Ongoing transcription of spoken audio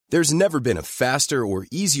There's never been a faster or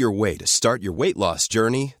easier way to start your weight loss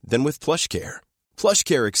journey than with PlushCare.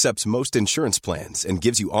 PlushCare accepts most insurance plans and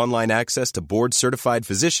gives you online access to board-certified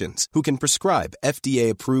physicians who can prescribe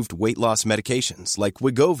FDA-approved weight loss medications like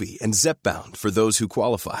Wegovy and Zepbound for those who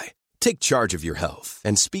qualify. Take charge of your health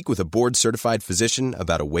and speak with a board-certified physician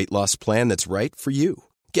about a weight loss plan that's right for you.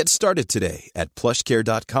 Get started today at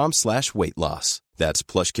plushcare.com/weight loss. That's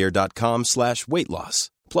plushcare.com/weight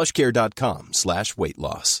loss. plushcare.com/weight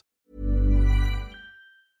loss.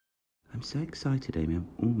 I'm so excited, Amy. I'm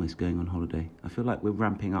almost going on holiday. I feel like we're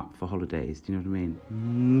ramping up for holidays. Do you know what I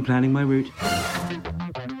mean? Planning my route.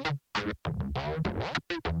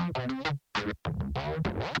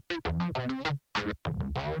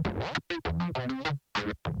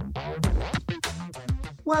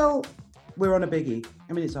 Well, we're on a biggie.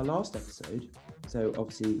 I mean, it's our last episode, so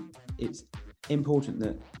obviously it's important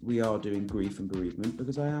that we are doing grief and bereavement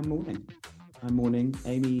because I am mourning. I'm mourning.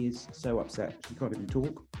 Amy is so upset she can't even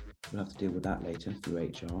talk. We'll have to deal with that later through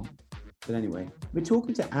HR. But anyway, we're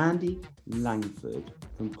talking to Andy Langford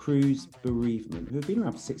from Cruse Bereavement, who have been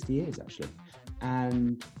around for 60 years, actually.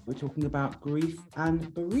 And we're talking about grief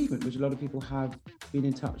and bereavement, which a lot of people have been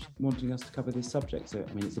in touch wanting us to cover this subject. So,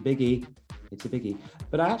 I mean, it's a biggie. It's a biggie.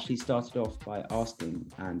 But I actually started off by asking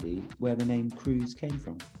Andy where the name Cruse came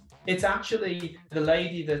from. It's actually the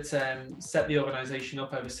lady that set the organisation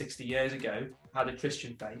up over 60 years ago, had a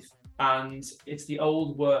Christian faith. And it's the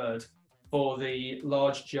old word for the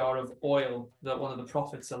large jar of oil that one of the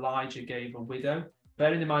prophets, Elijah, gave a widow.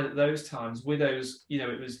 Bearing in mind at those times, widows,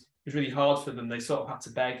 it was really hard for them. They sort of had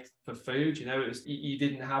to beg for food. You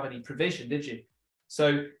didn't have any provision, did you?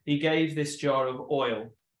 So he gave this jar of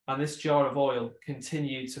oil, and this jar of oil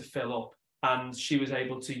continued to fill up. And she was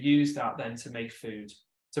able to use that then to make food,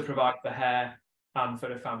 to provide for her and for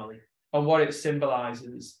her family. And what it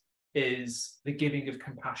symbolises is the giving of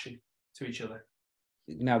compassion to each other.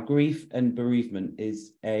 Now, grief and bereavement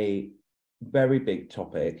is a very big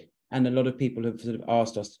topic, and a lot of people have sort of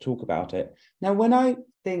asked us to talk about it. Now, when I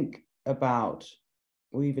think about,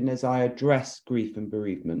 or even as I address grief and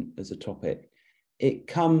bereavement as a topic, it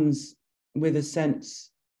comes with a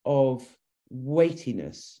sense of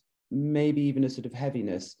weightiness, maybe even a sort of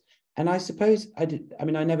heaviness. And I suppose I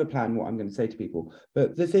never plan what I'm going to say to people,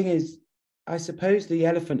 but the thing is, I suppose the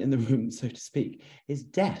elephant in the room, so to speak, is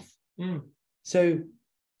death. So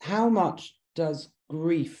how much does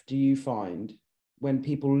grief, do you find, when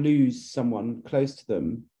people lose someone close to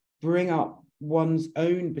them, bring up one's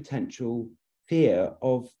own potential fear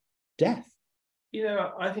of death?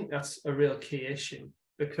 I think that's a real key issue,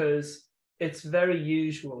 because it's very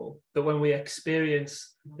usual that when we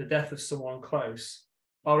experience the death of someone close,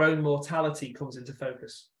 our own mortality comes into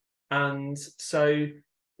focus. And so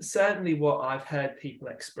certainly what I've heard people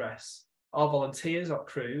express, our volunteers at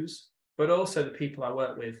Cruse, but also the people I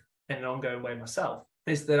work with in an ongoing way myself,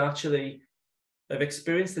 is that actually they've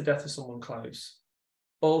experienced the death of someone close,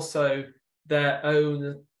 also their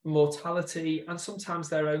own mortality and sometimes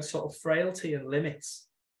their own sort of frailty and limits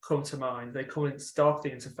come to mind. They come in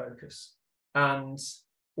starkly into focus. And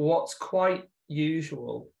what's quite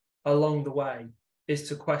usual along the way is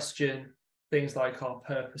to question things like our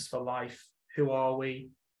purpose for life. Who are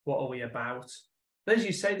we? What are we about? As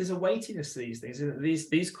you say, there's a weightiness to these things.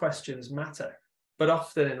 These questions matter. But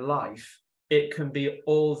often in life, it can be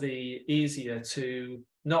all the easier to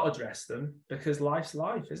not address them because life's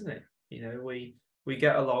life, isn't it? We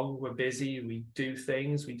get along, we're busy, we do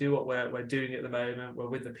things, we do what we're doing at the moment, we're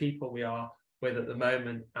with the people we are with at the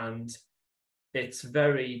moment, and it's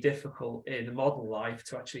very difficult in modern life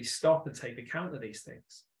to actually stop and take account of these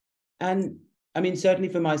things. And I mean, certainly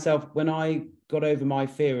for myself, when I got over my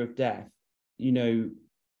fear of death,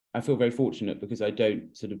 I feel very fortunate because I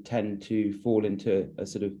don't sort of tend to fall into a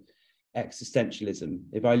sort of existentialism.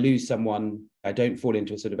 If I lose someone, I don't fall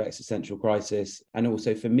into a sort of existential crisis. And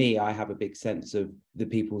also for me, I have a big sense of the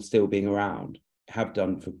people still being around, have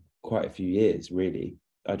done for quite a few years, really.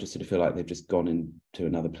 I just sort of feel like they've just gone into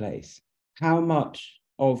another place. How much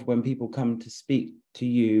of when people come to speak to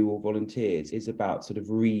you or volunteers is about sort of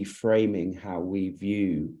reframing how we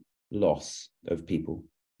view loss of people?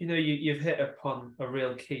 You've hit upon a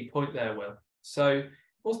real key point there, Will. So it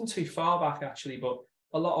wasn't too far back, actually, but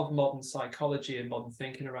a lot of modern psychology and modern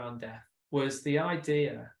thinking around death was the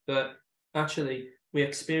idea that actually we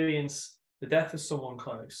experience the death of someone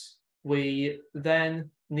close. We then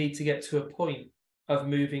need to get to a point of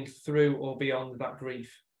moving through or beyond that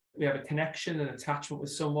grief. We have a connection and attachment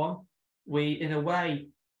with someone. We, in a way,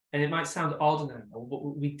 and it might sound odd now,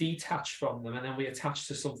 but we detach from them and then we attach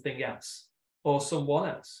to something else or someone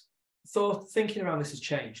else. Thinking around this has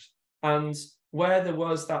changed. And where there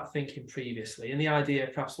was that thinking previously, and the idea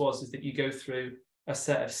perhaps is that you go through a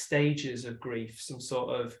set of stages of grief, some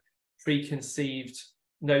sort of preconceived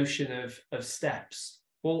notion of steps.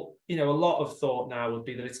 Well, a lot of thought now would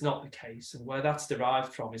be that it's not the case, and where that's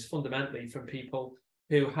derived from is fundamentally from people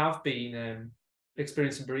who have been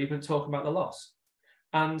experiencing bereavement, talking about the loss.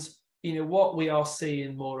 And what we are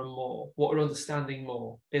seeing more and more, what we're understanding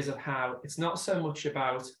more, is of how it's not so much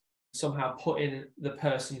about somehow putting the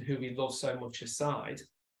person who we love so much aside.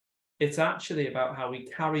 It's actually about how we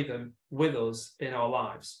carry them with us in our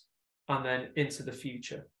lives and then into the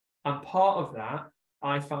future. And part of that,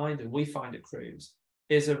 I find, and we find at Cruse,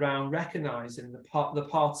 is around recognizing the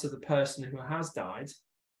parts of the person who has died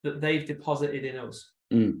that they've deposited in us.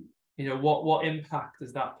 What impact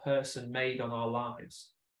has that person made on our lives?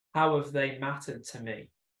 How have they mattered to me?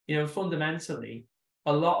 Fundamentally,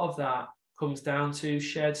 a lot of that comes down to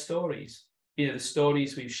shared stories. The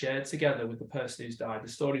stories we've shared together with the person who's died, the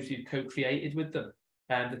stories we've co-created with them,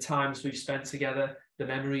 and the times we've spent together, the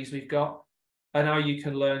memories we've got, and how you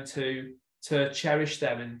can learn to cherish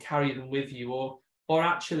them and carry them with you, or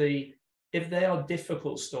actually, if they are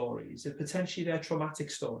difficult stories, if potentially they're traumatic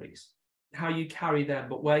stories, how you carry them,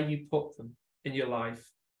 but where you put them in your life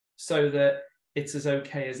so that it's as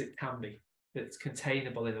okay as it can be, that it's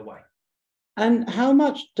containable in a way. And how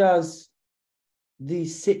much does the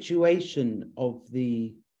situation of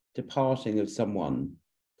the departing of someone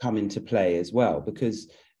come into play as well? Because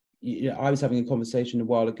I was having a conversation a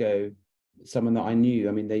while ago with someone that I knew.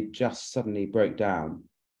 I mean, they just suddenly broke down,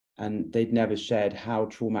 and they'd never shared how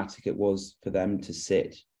traumatic it was for them to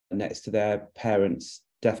sit next to their parents'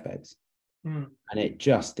 deathbeds. And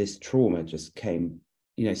this trauma just came,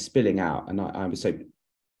 spilling out. And I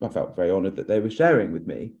felt very honoured that they were sharing with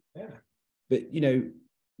me. Yeah. But,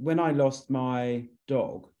 when I lost my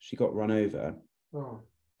dog, she got run over,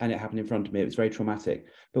 and it happened in front of me. It was very traumatic.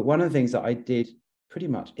 But one of the things that I did pretty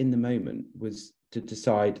much in the moment was to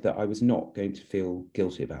decide that I was not going to feel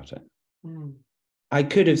guilty about it. I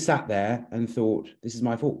could have sat there and thought, this is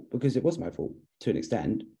my fault, because it was my fault to an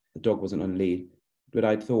extent. The dog wasn't on lead. But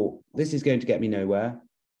I thought, this is going to get me nowhere.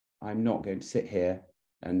 I'm not going to sit here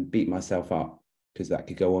and beat myself up, because that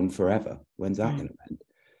could go on forever. When's that going to end?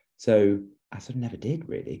 So I sort of never did,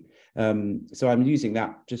 really. So I'm using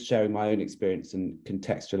that, just sharing my own experience and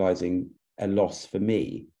contextualizing a loss for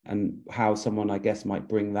me, and how someone, I guess, might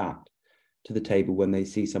bring that to the table when they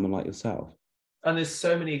see someone like yourself. And there's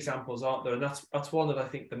so many examples, aren't there? And that's one of, I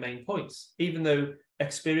think, the main points. Even though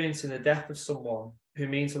experiencing the death of someone who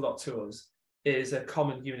means a lot to us is a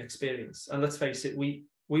common human experience. And let's face it, we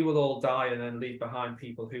will all die and then leave behind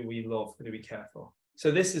people who we love and who we care for. So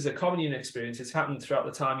this is a common human experience. It's happened throughout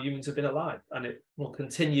the time humans have been alive, and it will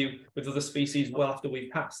continue with other species well after we've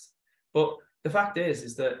passed. But the fact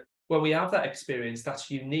is that when we have that experience, that's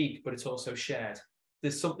unique, but it's also shared.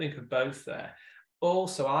 There's something of both there.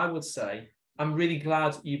 Also, I would say, I'm really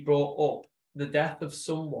glad you brought up the death of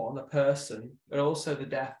someone, a person, but also the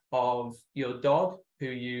death of your dog, who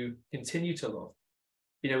you continue to love.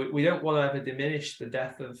 We don't want to ever diminish the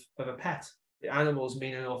death of a pet. The animals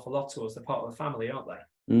mean an awful lot to us. They're part of the family, aren't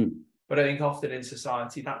they? But I think often in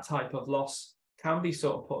society, that type of loss can be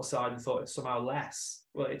sort of put aside and thought it's somehow less.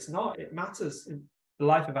 Well, it's not. It matters. The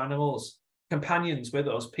life of animals, companions with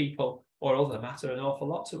us, people or other, matter an awful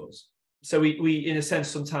lot to us. So we in a sense,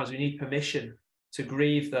 sometimes we need permission to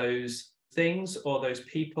grieve those things or those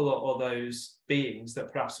people or those beings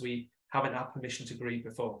that perhaps we haven't had permission to grieve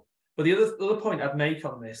before. But the other point I'd make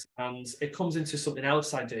on this, and it comes into something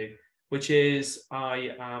else I do, which is I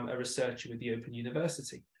am a researcher with the Open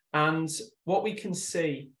University. And what we can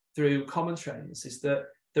see through common trends is that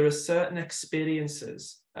there are certain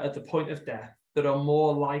experiences at the point of death that are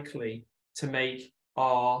more likely to make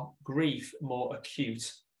our grief more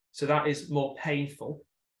acute. So that is more painful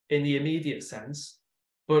in the immediate sense,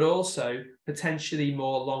 but also potentially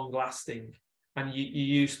more long-lasting. And you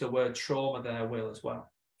use the word trauma there, Will, as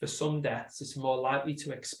well. For some deaths, it's more likely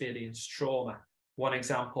to experience trauma. One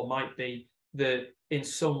example might be that in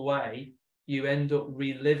some way, you end up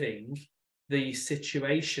reliving the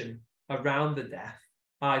situation around the death,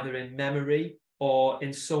 either in memory or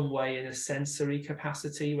in some way in a sensory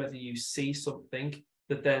capacity, whether you see something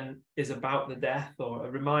that then is about the death or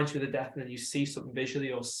reminds you of the death, and then you see something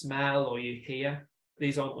visually or smell or you hear.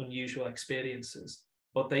 These aren't unusual experiences,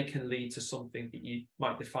 but they can lead to something that you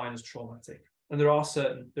might define as traumatic. And there are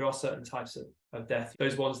certain types of death.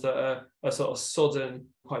 Those ones that are sort of sudden,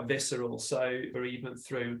 quite visceral, so bereavement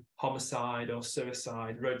through homicide or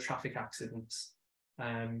suicide, road traffic accidents,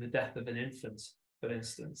 the death of an infant, for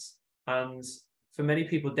instance. And for many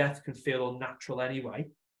people, death can feel unnatural anyway.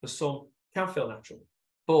 For some, can feel natural.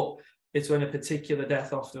 But it's when a particular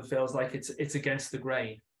death often feels like it's against the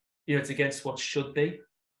grain. It's against what should be,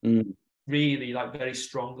 really, like, very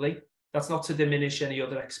strongly. That's not to diminish any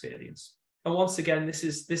other experience. And once again, this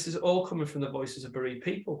is all coming from the voices of bereaved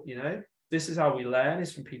people. This is how we learn,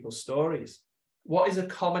 is from people's stories. What is a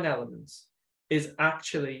common element is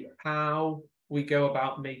actually how we go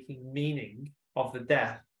about making meaning of the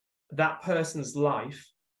death, that person's life,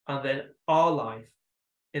 and then our life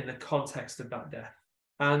in the context of that death.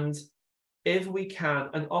 And if we can,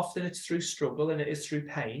 and often it's through struggle and it is through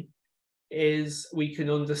pain, is we can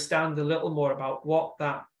understand a little more about what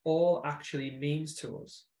that all actually means to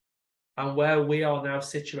us and where we are now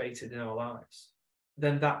situated in our lives,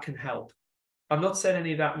 then that can help. I'm not saying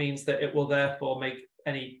any of that means that it will therefore make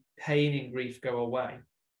any pain and grief go away,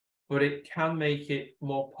 but it can make it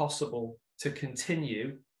more possible to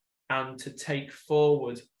continue and to take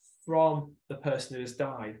forward from the person who has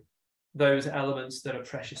died those elements that are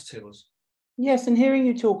precious to us. Yes, and hearing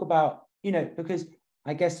you talk about, because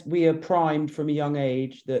I guess we are primed from a young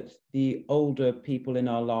age that the older people in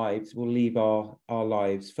our lives will leave our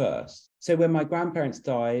lives first. So when my grandparents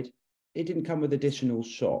died, it didn't come with additional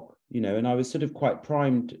shock, and I was sort of quite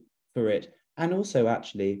primed for it. And also,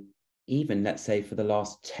 actually, even let's say for the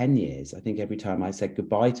last 10 years, I think every time I said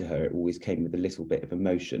goodbye to her, it always came with a little bit of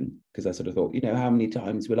emotion, because I sort of thought, how many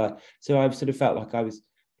times will I? So I've sort of felt like I was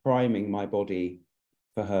priming my body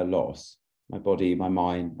for her loss, my body, my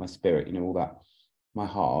mind, my spirit, all that, my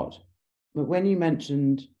heart. But when you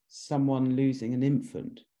mentioned someone losing an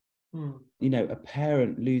infant, a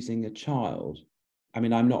parent losing a child, I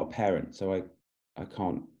mean, I'm not a parent, so I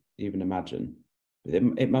can't even imagine.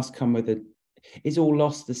 It must come with it's all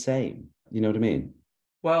lost the same. You know what I mean?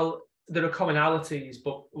 Well, there are commonalities,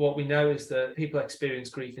 but what we know is that people experience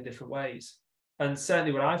grief in different ways. And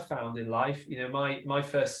certainly what I found in life, my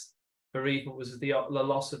first bereavement was the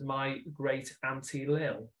loss of my great auntie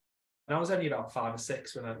Lil. And I was only about 5 or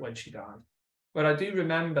 6 when she died. But I do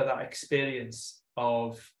remember that experience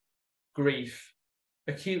of grief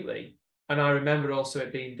acutely. And I remember also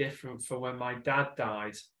it being different from when my dad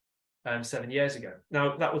died 7 years ago.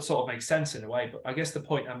 Now, that would sort of make sense in a way, but I guess the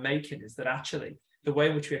point I'm making is that actually the way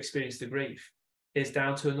in which we experience the grief is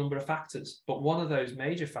down to a number of factors. But one of those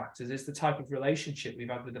major factors is the type of relationship we've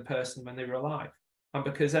had with the person when they were alive. And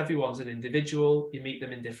because everyone's an individual, you meet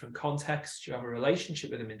them in different contexts, you have a relationship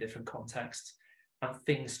with them in different contexts, and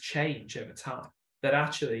things change over time, that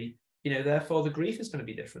actually, therefore the grief is going to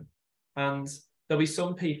be different. And there'll be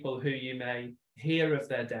some people who you may hear of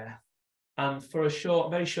their death, and for a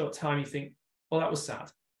very short time, you think, well, that was sad.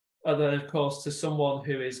 And then, of course, to someone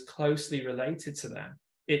who is closely related to them,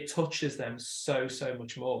 it touches them so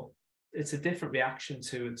much more. It's a different reaction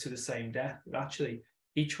to the same death, but actually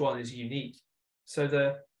each one is unique. So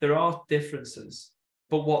there are differences,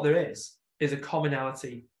 but what there is a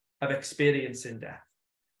commonality of experience in death.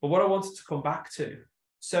 But what I wanted to come back to,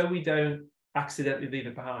 so we don't accidentally leave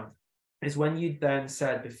it behind, is when you then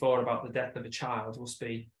said before about the death of a child must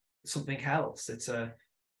be something else. It's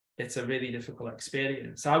a really difficult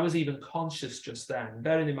experience. I was even conscious just then,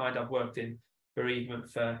 bearing in mind I've worked in bereavement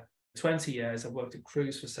for 20 years, I've worked at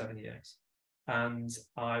Cruse for 7 years, and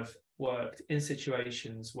I've worked in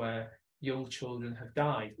situations where young children have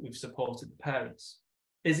died. We've supported the parents.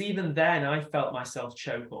 Is even then I felt myself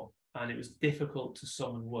choke up, and it was difficult to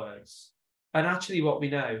summon words. And actually what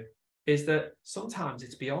we know is that sometimes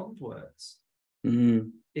it's beyond words.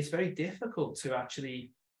 It's very difficult to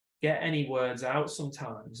actually get any words out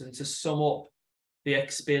sometimes and to sum up the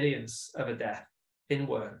experience of a death in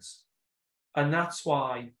words. And that's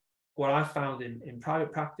why what I found in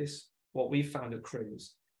private practice, what we found at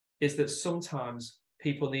Cruse, is that sometimes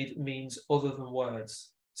people need means other than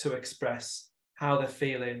words to express how they're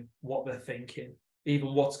feeling, what they're thinking,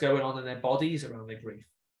 even what's going on in their bodies around their grief.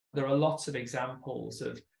 There are lots of examples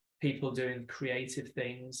of people doing creative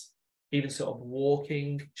things, even sort of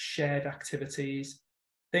walking, shared activities,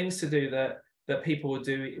 things to do that people would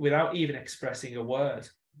do without even expressing a word,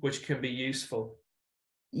 which can be useful.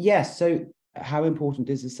 Yes. So how important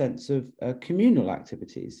is the sense of communal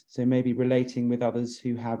activities? So maybe relating with others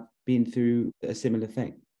who have been through a similar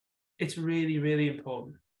thing. It's really, really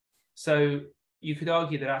important. So you could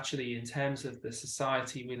argue that actually in terms of the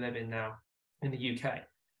society we live in now in the UK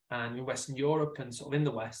and in Western Europe and sort of in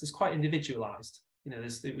the West, it's quite individualized.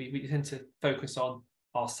 We tend to focus on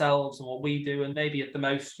ourselves and what we do, and maybe at the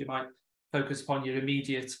most you might focus upon your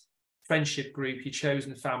immediate friendship group, your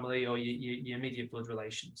chosen family, or your immediate blood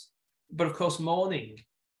relations. But of course, mourning,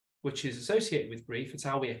 which is associated with grief, it's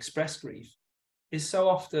how we express grief, is so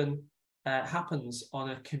often happens on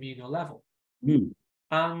a communal level.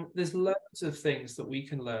 And there's loads of things that we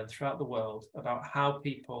can learn throughout the world about how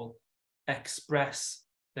people express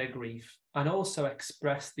their grief and also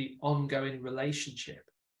express the ongoing relationship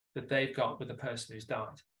that they've got with the person who's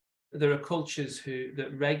died. There are cultures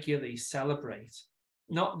that regularly celebrate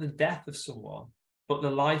not the death of someone, but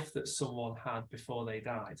the life that someone had before they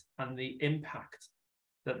died and the impact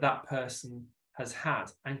that that person has had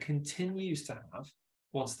and continues to have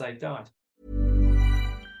once they've died.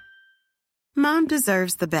 Mom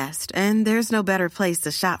deserves the best, and there's no better place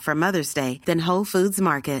to shop for Mother's Day than Whole Foods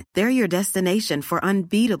Market. They're your destination for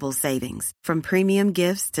unbeatable savings, from premium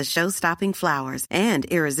gifts to show-stopping flowers and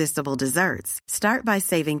irresistible desserts. Start by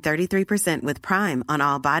saving 33% with Prime on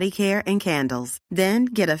all body care and candles. Then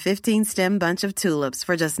get a 15-stem bunch of tulips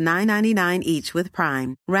for just $9.99 each with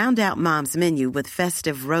Prime. Round out Mom's menu with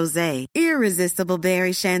festive rosé, irresistible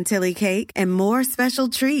berry chantilly cake, and more special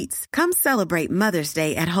treats. Come celebrate Mother's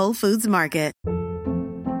Day at Whole Foods Market.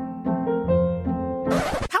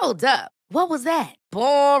 Hold up. What was that?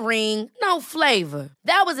 Boring. No flavor.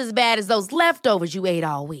 That was as bad as those leftovers you ate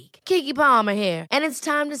all week. Keke Palmer here, and it's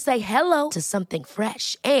time to say hello to something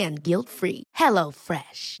fresh and guilt-free. Hello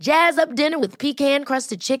Fresh. Jazz up dinner with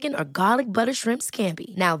pecan-crusted chicken or garlic butter shrimp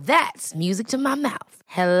scampi. Now that's music to my mouth.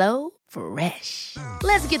 Hello Fresh.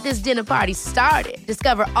 Let's get this dinner party started.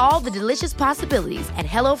 Discover all the delicious possibilities at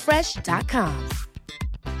hellofresh.com.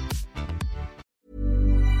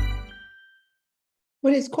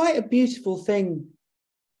 Well, it's quite a beautiful thing.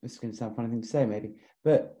 This is going to sound a funny thing to say, maybe,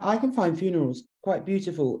 but I can find funerals quite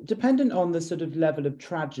beautiful, dependent on the sort of level of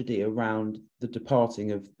tragedy around the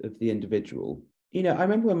departing of the individual. You know, I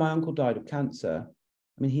remember when my uncle died of cancer.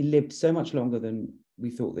 I mean, he lived so much longer than we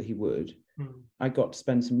thought that he would. I got to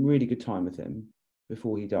spend some really good time with him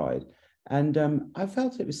before he died. And I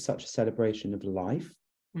felt it was such a celebration of life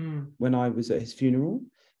when I was at his funeral,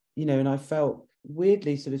 you know, and I felt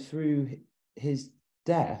weirdly sort of through his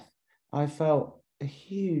death, I felt a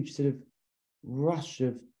huge sort of rush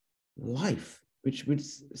of life, which would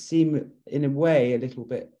seem in a way a little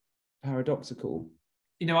bit paradoxical.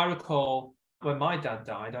 You know, I recall when my dad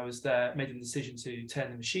died, I was there, made the decision to turn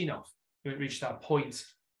the machine off. It reached that point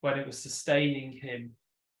when it was sustaining him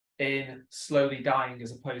in slowly dying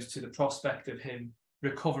as opposed to the prospect of him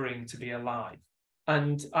recovering to be alive.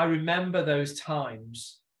 And I remember those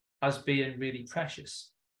times as being really precious.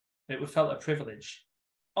 It felt a privilege.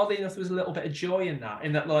 Oddly enough, there was a little bit of joy in that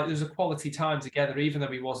like there was a quality time together, even though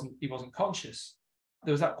he wasn't conscious.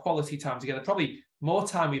 There was that quality time together, probably more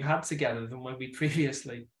time we've had together than when we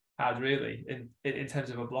previously had, really, in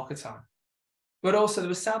terms of a block of time. But also there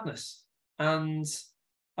was sadness. And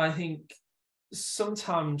I think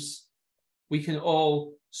sometimes we can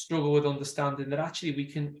all struggle with understanding that actually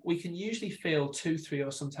we can usually feel 2, 3,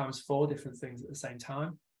 or sometimes 4 different things at the same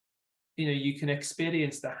time. You know, you can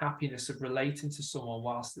experience the happiness of relating to someone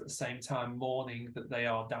whilst at the same time mourning that they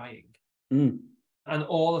are dying. And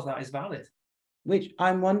all of that is valid. Which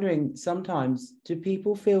I'm wondering, sometimes, do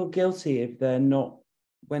people feel guilty if they're not,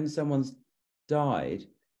 when someone's died,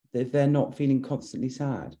 if they're not feeling constantly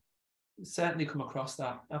sad? Certainly come across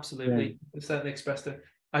that, absolutely. Yeah. I've certainly expressed it.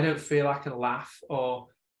 I don't feel I can laugh, or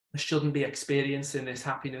I shouldn't be experiencing this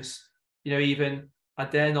happiness. You know, even I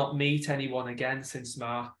dare not meet anyone again since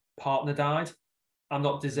my partner died. I'm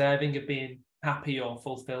not deserving of being happy or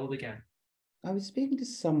fulfilled again. I was speaking to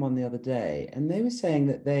someone the other day, and they were saying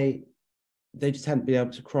that they just hadn't been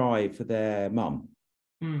able to cry for their mum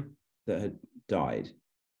that had died,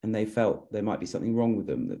 and they felt there might be something wrong with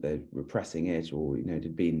them, that they're repressing it, or, you know, it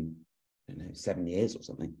had been, I don't know, 7 years or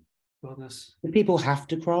something. Goodness. Do people have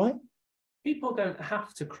to cry? People don't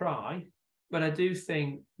have to cry, but I do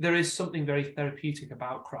think there is something very therapeutic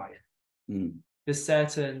about crying. There's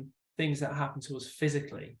certain things that happen to us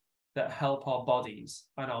physically that help our bodies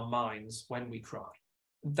and our minds when we cry.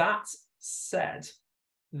 That said,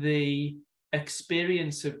 the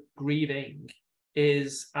experience of grieving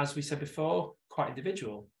is, as we said before, quite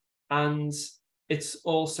individual. And it's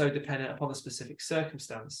also dependent upon the specific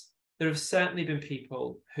circumstance. There have certainly been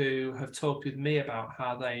people who have talked with me about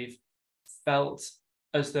how they've felt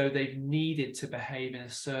as though they've needed to behave in a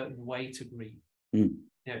certain way to grieve. You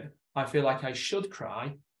know, I feel like I should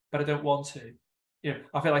cry, but I don't want to. You know,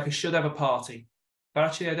 I feel like I should have a party, but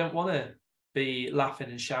actually I don't want to be laughing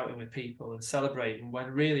and shouting with people and celebrating,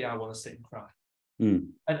 when really I want to sit and cry.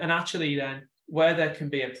 And actually then, where there can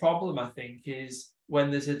be a problem, I think, is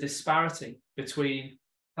when there's a disparity between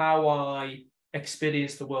how I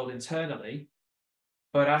experience the world internally,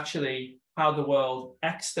 but actually how the world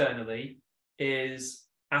externally is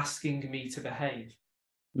asking me to behave.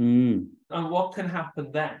 And what can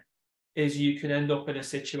happen then is you can end up in a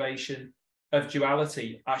situation of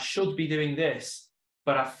duality. I should be doing this,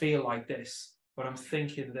 but I feel like this, but I'm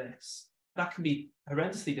thinking this. That can be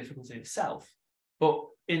horrendously difficult in itself. But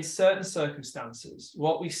in certain circumstances,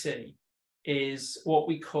 what we see is what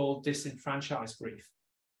we call disenfranchised grief.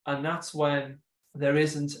 And that's when there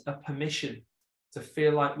isn't a permission to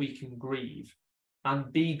feel like we can grieve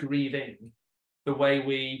and be grieving the way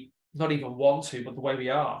we not even want to, but the way we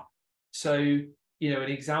are. So, you know,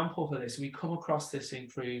 an example for this, we come across this in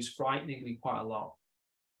Cruse frighteningly quite a lot,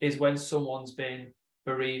 is when someone's been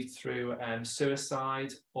bereaved through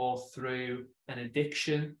suicide or through an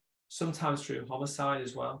addiction, sometimes through homicide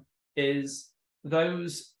as well, is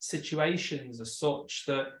those situations are such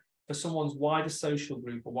that for someone's wider social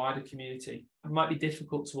group or wider community, it might be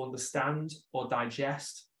difficult to understand or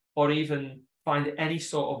digest or even find any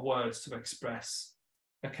sort of words to express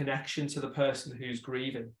a connection to the person who's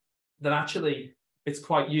grieving. That actually it's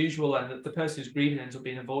quite usual and that the person who's grieving ends up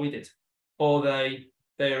being avoided, or they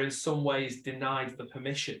are in some ways denied the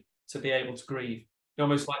permission to be able to grieve.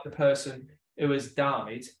 Almost like the person who has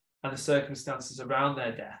died and the circumstances around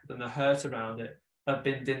their death and the hurt around it have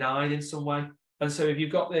been denied in some way. And so if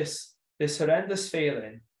you've got this horrendous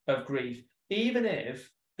feeling of grief, even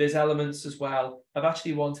if there's elements as well of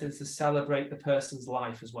actually wanting to celebrate the person's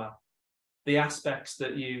life as well, the aspects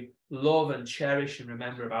that you love and cherish and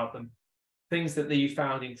remember about them, things that you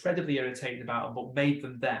found incredibly irritating about them, but made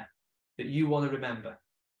them them, that you want to remember.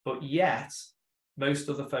 But yet, most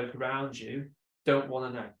other folk around you don't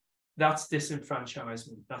want to know. That's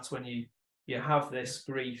disenfranchisement. That's when you have this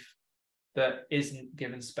grief that isn't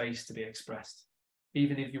given space to be expressed,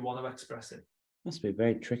 even if you want to express it. Must be a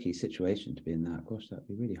very tricky situation to be in that. Gosh, that'd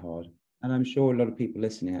be really hard. And I'm sure a lot of people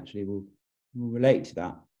listening actually will relate to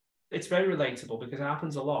that. It's very relatable because it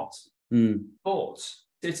happens a lot. But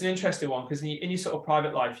it's an interesting one because in your sort of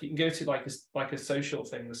private life, you can go to like a social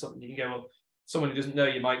thing or something. You can go, well, someone who doesn't know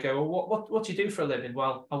you might go, well, what do you do for a living?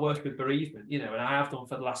 Well, I work with bereavement, and I have done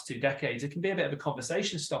for the last 2 decades. It can be a bit of a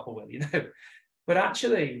conversation stopper, But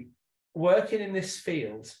actually, working in this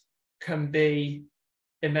field can be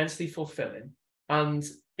immensely fulfilling, and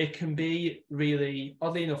it can be really,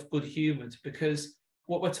 oddly enough, good-humoured, because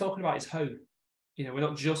what we're talking about is hope. We're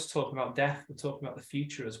not just talking about death, we're talking about the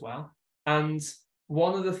future as well. And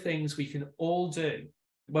one of the things we can all do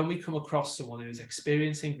when we come across someone who is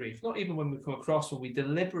experiencing grief, not even when we come across, when we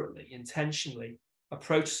deliberately, intentionally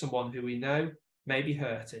approach someone who we know may be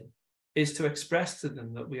hurting, is to express to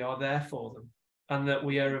them that we are there for them and that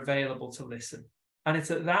we are available to listen. And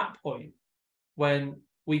it's at that point when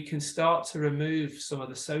we can start to remove some of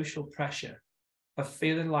the social pressure of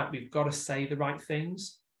feeling like we've got to say the right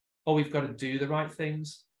things or we've got to do the right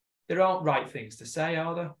things. There aren't right things to say,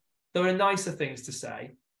 are there? There are nicer things to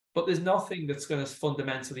say, but there's nothing that's going to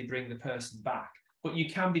fundamentally bring the person back. But you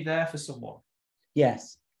can be there for someone.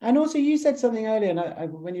 Yes. And also you said something earlier,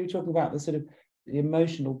 and when you were talking about the sort of the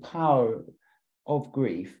emotional power of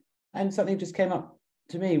grief, and something just came up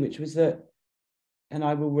to me, which was that, and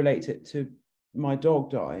I will relate it to my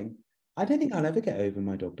dog dying. I don't think I'll ever get over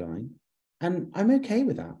my dog dying. And I'm okay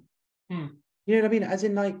with that. You know what I mean? As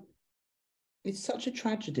in, like, it's such a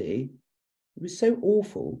tragedy. It was so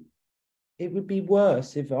awful. It would be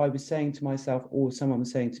worse if I was saying to myself or someone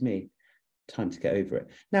was saying to me, time to get over it.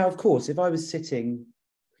 Now, of course, if I was sitting,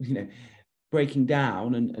 breaking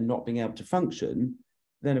down and not being able to function,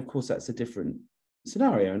 then of course that's a different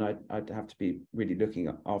scenario. And I'd have to be really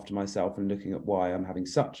looking after myself and looking at why I'm having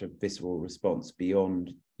such a visceral response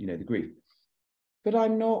beyond, the grief. But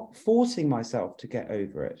I'm not forcing myself to get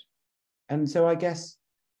over it. And so I guess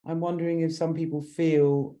I'm wondering if some people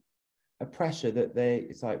feel a pressure that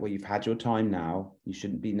it's like, well, you've had your time now. You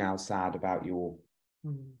shouldn't be now sad about your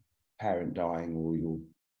parent dying or your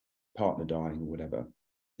partner dying or whatever.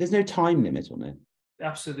 There's no time limit on it.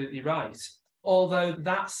 Absolutely right. Although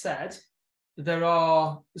that said, there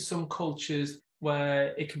are some cultures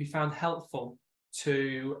where it can be found helpful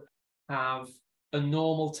to have a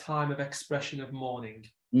normal time of expression of mourning.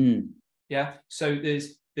 Yeah. So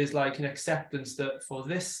there's like an acceptance that for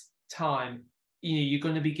this time, you're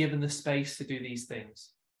going to be given the space to do these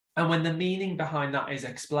things. And when the meaning behind that is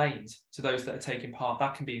explained to those that are taking part,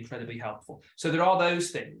 that can be incredibly helpful. So there are those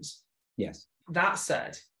things. Yes. That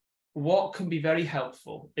said, what can be very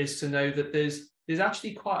helpful is to know that there's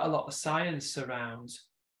actually quite a lot of science around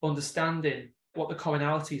understanding what the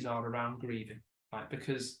commonalities are around grieving, right?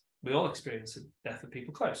 Because we all experience the death of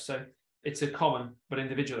people close. So it's a common but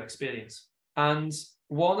individual experience. And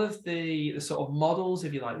one of the sort of models,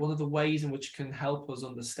 if you like, one of the ways in which can help us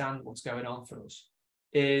understand what's going on for us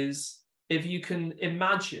is if you can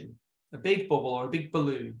imagine a big bubble or a big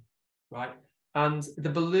balloon, right? And the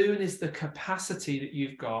balloon is the capacity that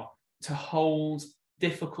you've got to hold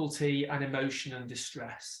difficulty and emotion and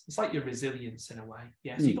distress. It's like your resilience in a way.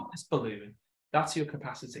 Yes, you've got this balloon. That's your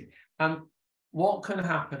capacity. And what can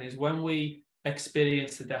happen is when we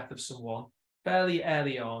experience the death of someone fairly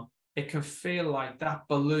early on, it can feel like that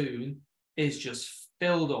balloon is just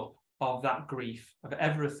filled up of that grief, of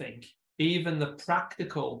everything, even the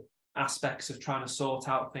practical aspects of trying to sort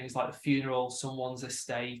out things like the funeral, someone's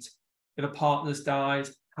estate, if a partner's died,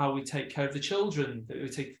 how we take care of the children, that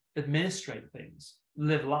we administrate things,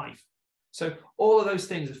 live life. So all of those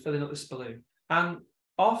things are filling up this balloon. And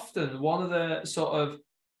often one of the sort of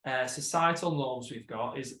societal norms we've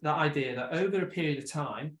got is that idea that over a period of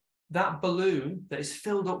time, that balloon that is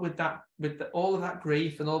filled up with all of that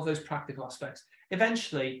grief and all of those practical aspects,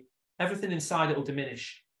 eventually everything inside it will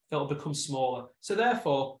diminish. It'll become smaller. So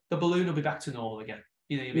therefore, the balloon will be back to normal again.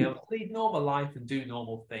 You'll be able to lead normal life and do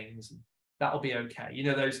normal things, and that'll be okay.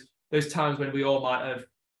 Those times when we all might have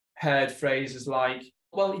heard phrases like,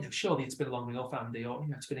 well, surely it's been long enough, Andy, or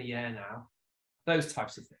it's been a year now. Those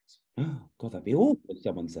types of things. Oh, God, that'd be awful if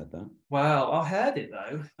someone said that. Well, I heard it,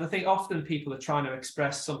 though. I think often people are trying to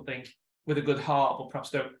express something with a good heart, but perhaps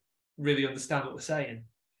don't really understand what they're saying.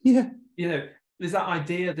 Yeah. There's that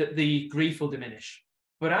idea that the grief will diminish.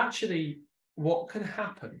 But actually, what can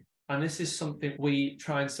happen, and this is something we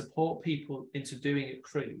try and support people into doing at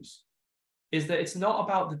Cruise, is that it's not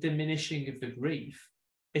about the diminishing of the grief,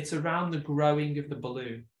 it's around the growing of the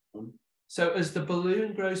balloon. So as the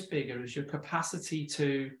balloon grows bigger, as your capacity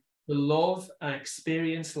to love and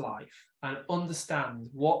experience life and understand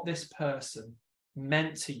what this person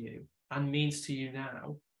meant to you and means to you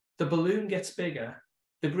now, the balloon gets bigger.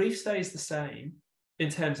 The grief stays the same in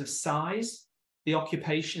terms of size, the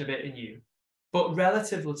occupation of it in you, but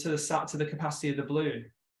relative to the capacity of the balloon,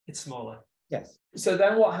 it's smaller. Yes. So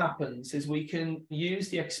then what happens is we can use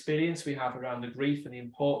the experience we have around the grief and the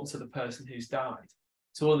importance of the person who's died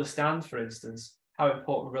to understand, for instance, how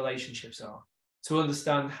important relationships are, to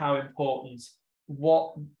understand how important,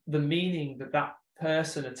 what the meaning that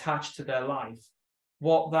person attached to their life,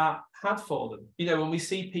 what that had for them. When we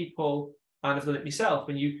see people, and I've done it myself,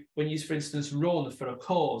 when you, for instance, run for a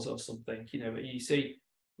cause or something, you see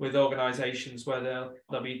with organisations where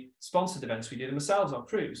there'll be sponsored events, we do them ourselves on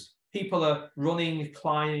Cruise. People are running,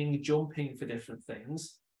 climbing, jumping for different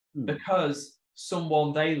things because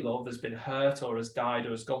someone they love has been hurt or has died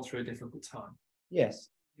or has gone through a difficult time. Yes.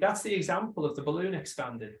 That's the example of the balloon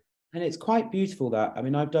expanding. And it's quite beautiful that,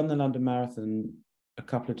 I've done the London Marathon a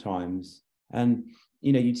couple of times, and,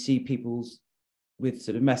 you'd see people's with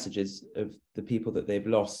sort of messages of the people that they've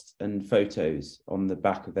lost and photos on the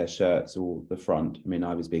back of their shirts or the front.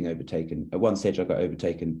 I was being overtaken. At one stage, I got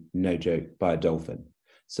overtaken, no joke, by a dolphin.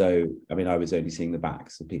 So, I was only seeing the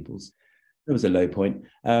backs of people's. It was a low point.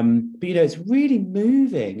 But, it's really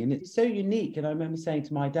moving and it's so unique. And I remember saying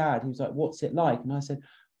to my dad, he was like, what's it like? And I said,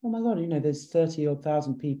 oh my God, there's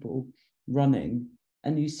 30,000 people running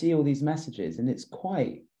and you see all these messages and it's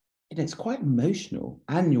quite emotional.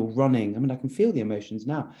 And you're running. I can feel the emotions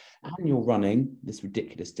now. And you're running this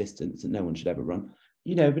ridiculous distance that no one should ever run,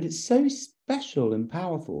 but it's so special and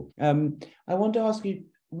powerful. I want to ask you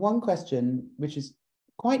one question, which is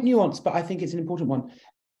quite nuanced, but I think it's an important one.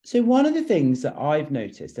 So one of the things that I've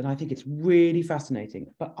noticed, and I think it's really fascinating,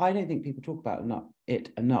 but I don't think people talk about it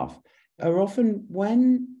enough, are often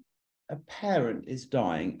when a parent is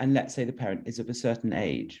dying, and let's say the parent is of a certain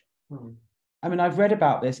age. I've read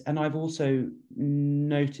about this, and I've also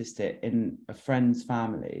noticed it in a friend's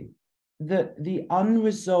family, that the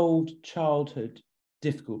unresolved childhood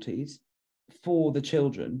difficulties for the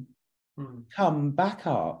children come back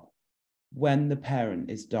up when the parent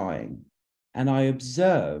is dying. And I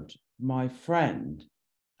observed my friend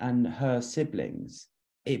and her siblings,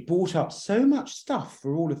 it brought up so much stuff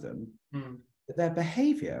for all of them that their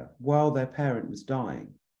behavior while their parent was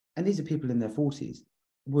dying, and these are people in their 40s,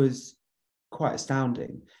 was quite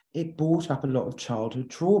astounding. It brought up a lot of childhood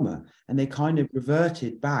trauma and they kind of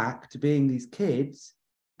reverted back to being these kids.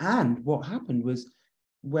 And what happened was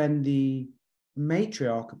when the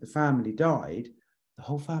matriarch of the family died, the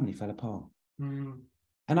whole family fell apart.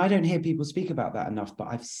 And I don't hear people speak about that enough, but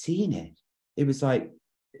I've seen it. It was like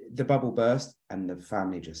the bubble burst and the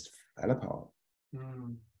family just fell apart.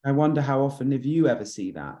 I wonder how often have you ever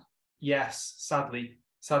see that? Yes, sadly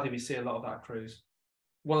we see a lot of that at Cruise.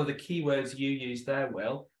 One of the key words you used there,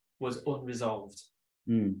 Will, was unresolved.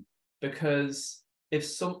 Because if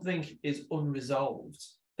something is unresolved,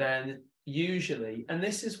 then usually, and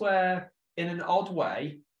this is where, in an odd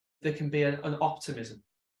way, there can be an optimism.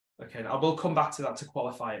 Okay, I will come back to that to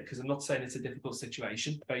qualify it, because I'm not saying it's a difficult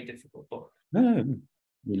situation, very difficult, but No,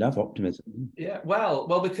 we love optimism. Yeah, well,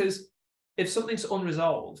 because if something's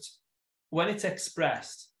unresolved, when it's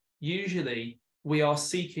expressed, usually we are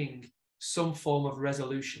seeking some form of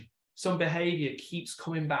resolution. Some behavior keeps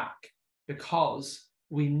coming back because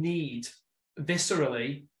we need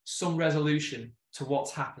viscerally some resolution to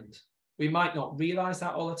what's happened. We might not realize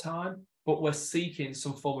that all the time, but we're seeking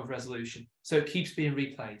some form of resolution. So it keeps being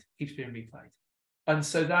replayed. And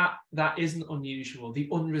so that isn't unusual. The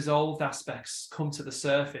unresolved aspects come to the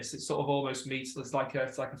surface. It sort of almost meets, it's like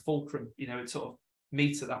a fulcrum, it sort of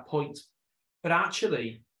meets at that point. But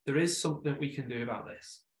actually, there is something we can do about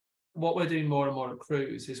this. What we're doing more and more at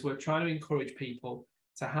Cruise is we're trying to encourage people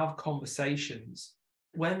to have conversations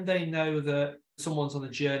when they know that someone's on a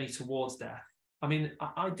journey towards death. I mean,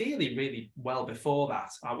 ideally, really well before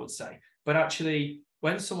that, I would say. But actually,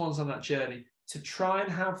 when someone's on that journey, to try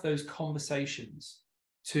and have those conversations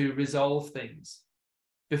to resolve things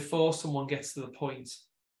before someone gets to the point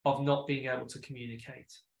of not being able to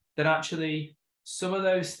communicate. That actually some of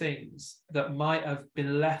those things that might have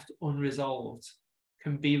been left unresolved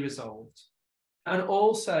can be resolved. And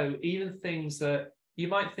also even things that you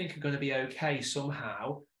might think are going to be okay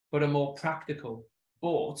somehow, but are more practical,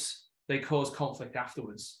 but they cause conflict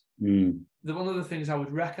afterwards. One of the things I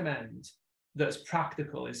would recommend that's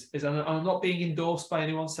practical is and I'm not being endorsed by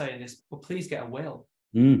anyone saying this, but please get a will.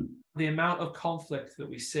 The amount of conflict that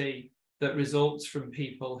we see that results from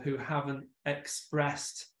people who haven't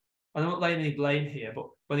expressed, I'm not laying any blame here, but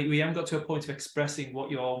when we haven't got to a point of expressing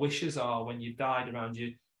what your wishes are when you've died around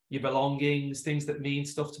your belongings, things that mean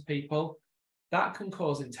stuff to people, that can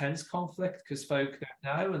cause intense conflict because folk don't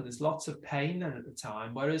know and there's lots of pain then at the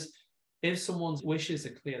time. Whereas if someone's wishes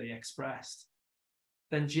are clearly expressed,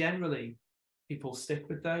 then generally people stick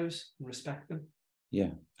with those and respect them.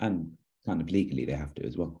 Yeah, and kind of legally they have to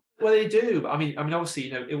as well. Well, they do. I mean,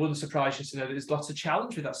 obviously, it wouldn't surprise you to know that there's lots of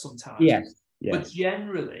challenge with that sometimes. Yes. But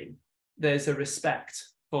generally, there's a respect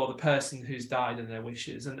for the person who's died and their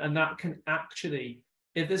wishes. And that can actually,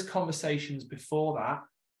 if there's conversations before that,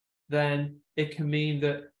 then it can mean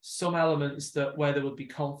that some elements that where there would be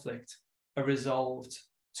conflict are resolved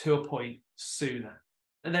to a point sooner.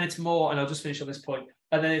 And then it's more, and I'll just finish on this point,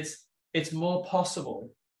 and then it's more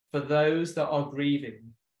possible for those that are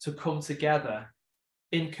grieving to come together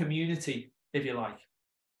in community, if you like,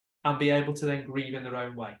 and be able to then grieve in their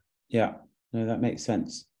own way. Yeah, no, that makes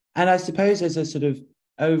sense. And I suppose as a sort of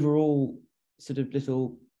overall sort of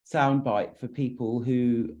little soundbite for people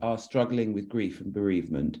who are struggling with grief and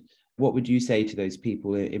bereavement, what would you say to those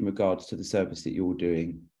people in regards to the service that you're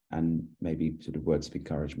doing and maybe sort of words of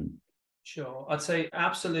encouragement? Sure. I'd say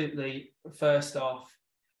absolutely, first off,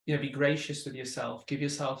 be gracious with yourself. Give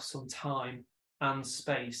yourself some time and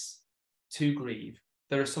space to grieve.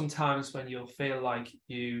 There are some times when you'll feel like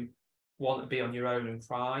you want to be on your own and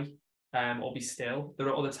cry or be still. There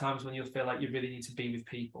are other times when you'll feel like you really need to be with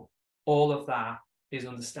people. All of that is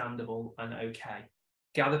understandable and okay.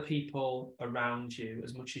 Gather people around you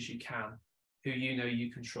as much as you can who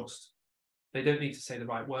you can trust. They don't need to say the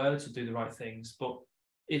right words or do the right things, but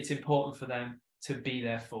it's important for them to be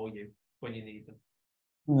there for you when you need them.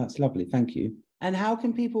 Well, that's lovely. Thank you. And how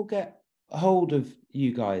can people get hold of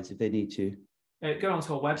you guys if they need to? Go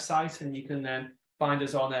onto our website and you can find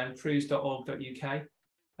us on cruise.org.uk.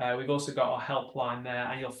 We've also got our helpline there,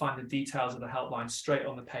 and you'll find the details of the helpline straight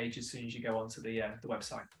on the page as soon as you go onto the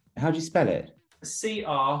website. How do you spell it?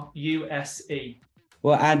 CRUSE.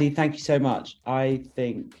 Well, Andy, thank you so much. I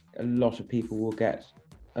think a lot of people will get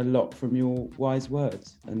a lot from your wise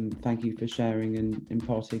words, and thank you for sharing and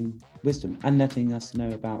imparting wisdom and letting us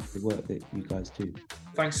know about the work that you guys do.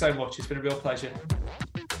 Thanks so much. It's been a real pleasure.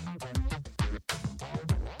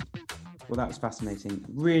 Well, that was fascinating.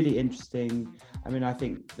 Really interesting. I mean, I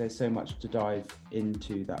think there's so much to dive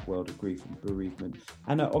into that world of grief and bereavement.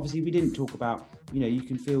 And obviously we didn't talk about, you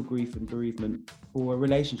can feel grief and bereavement for a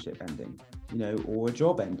relationship ending, or a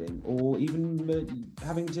job ending, or even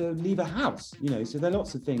having to leave a house, so there are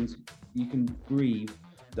lots of things you can grieve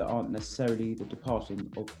that aren't necessarily the departing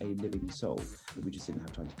of a living soul. But we just didn't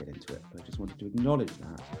have time to get into it. But I just wanted to acknowledge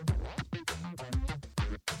that.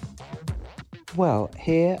 Well,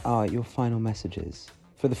 here are your final messages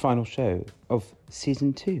for the final show of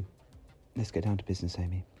season 2. Let's get down to business,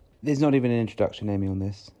 Amy. There's not even an introduction, Amy, on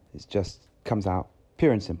this. It just comes out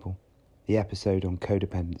pure and simple. The episode on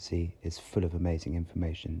codependency is full of amazing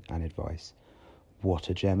information and advice. What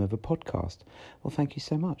a gem of a podcast. Well, thank you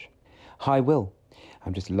so much. Hi, Will.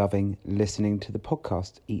 I'm just loving listening to the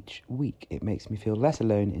podcast each week. It makes me feel less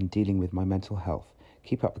alone in dealing with my mental health.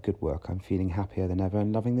 Keep up the good work. I'm feeling happier than ever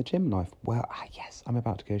and loving the gym life. Well, yes, I'm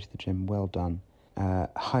about to go to the gym. Well done.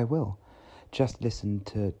 Hi, Will. just listened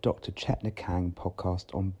to Dr. Chetna Kang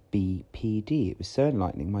podcast on BPD. It was so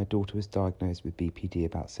enlightening. My daughter was diagnosed with BPD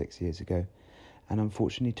about 6 years ago and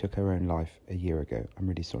unfortunately took her own life a year ago. I'm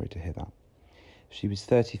really sorry to hear that. She was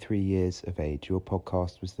 33 years of age. Your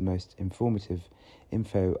podcast was the most informative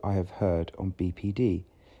info I have heard on BPD.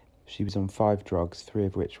 She was on 5 drugs, 3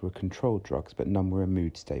 of which were controlled drugs, but none were a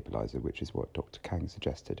mood stabiliser, which is what Dr. Kang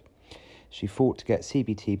suggested. She fought to get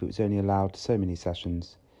CBT, but was only allowed so many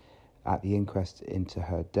sessions. At the inquest into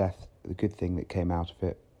her death, the good thing that came out of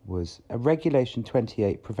it was a Regulation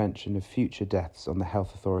 28 prevention of future deaths on the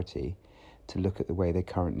Health Authority to look at the way they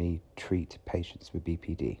currently treat patients with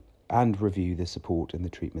BPD and review the support and the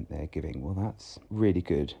treatment they're giving. Well, that's really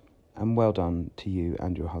good. And well done to you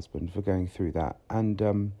and your husband for going through that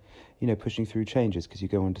and, pushing through changes, because you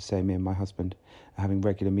go on to say me and my husband are having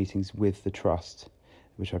regular meetings with the trust,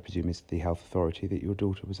 which I presume is the health authority that your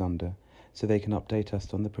daughter was under, so they can update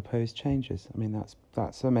us on the proposed changes. I mean,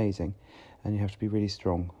 that's amazing. And you have to be really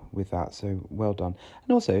strong with that, so well done.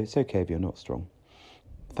 And also, it's okay if you're not strong.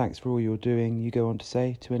 Thanks for all you're doing, you go on to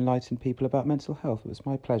say, to enlighten people about mental health. It was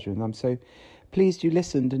my pleasure, and I'm so pleased you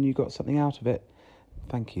listened and you got something out of it.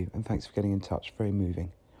 Thank you, and thanks for getting in touch. Very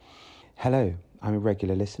moving. Hello, I'm a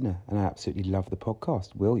regular listener, and I absolutely love the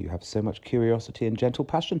podcast. Will, you have so much curiosity and gentle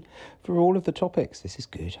passion for all of the topics. This is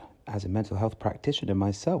good. As a mental health practitioner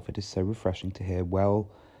myself, it is so refreshing to hear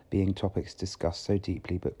well-being topics discussed so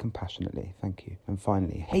deeply but compassionately. Thank you. And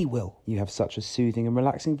finally, hey Will, you have such a soothing and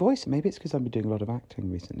relaxing voice. Maybe it's because I've been doing a lot of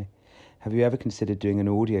acting recently. Have you ever considered doing an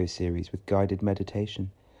audio series with guided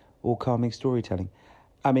meditation or calming storytelling?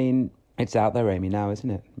 I mean, it's out there, Amy, now,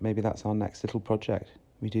 isn't it? Maybe that's our next little project.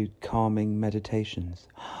 We do calming meditations.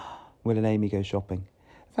 Will and Amy go shopping.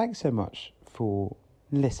 Thanks so much for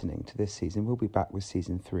listening to this season. We'll be back with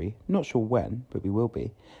season 3. Not sure when, but we will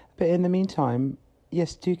be. But in the meantime,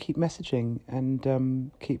 yes, do keep messaging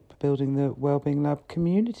and keep building the Wellbeing Lab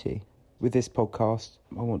community. With this podcast,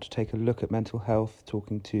 I want to take a look at mental health,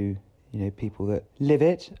 talking to people that live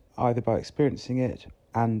it, either by experiencing it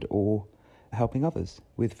and or helping others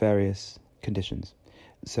with various conditions.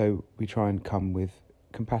 So we try and come with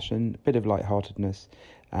compassion, a bit of lightheartedness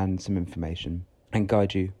and some information, and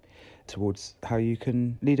guide you towards how you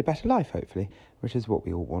can lead a better life, hopefully, which is what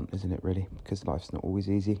we all want, isn't it, really? Because life's not always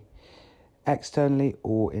easy, externally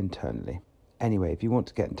or internally. Anyway, if you want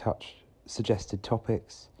to get in touch, suggested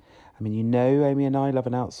topics, I mean, Amy and I love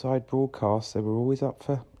an outside broadcast, so we're always up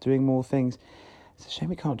for doing more things. It's a shame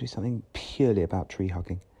we can't do something purely about tree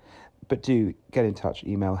hugging. But do get in touch.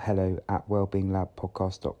 Email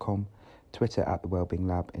hello@wellbeinglabpodcast.com, Twitter @The Wellbeing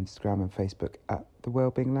Lab, Instagram and Facebook @The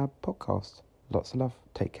Wellbeing Lab Podcast. Lots of love.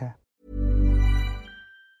 Take care.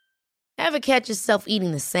 Ever catch yourself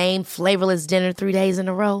eating the same flavorless dinner 3 days in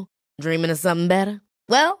a row? Dreaming of something better?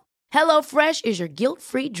 Well, HelloFresh is your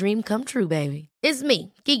guilt-free dream come true, baby. It's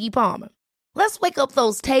me, Keke Palmer. Let's wake up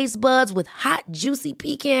those taste buds with hot, juicy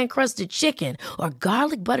pecan-crusted chicken or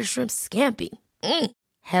garlic butter shrimp scampi.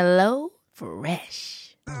 Hello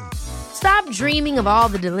Fresh. Stop dreaming of all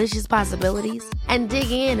the delicious possibilities and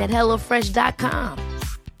dig in at HelloFresh.com.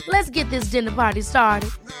 Let's get this dinner party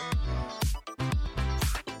started.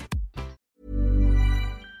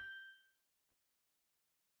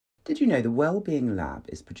 Did you know the Wellbeing Lab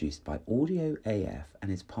is produced by Audio AF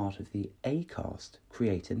and is part of the Acast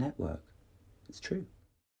Creator Network? It's true.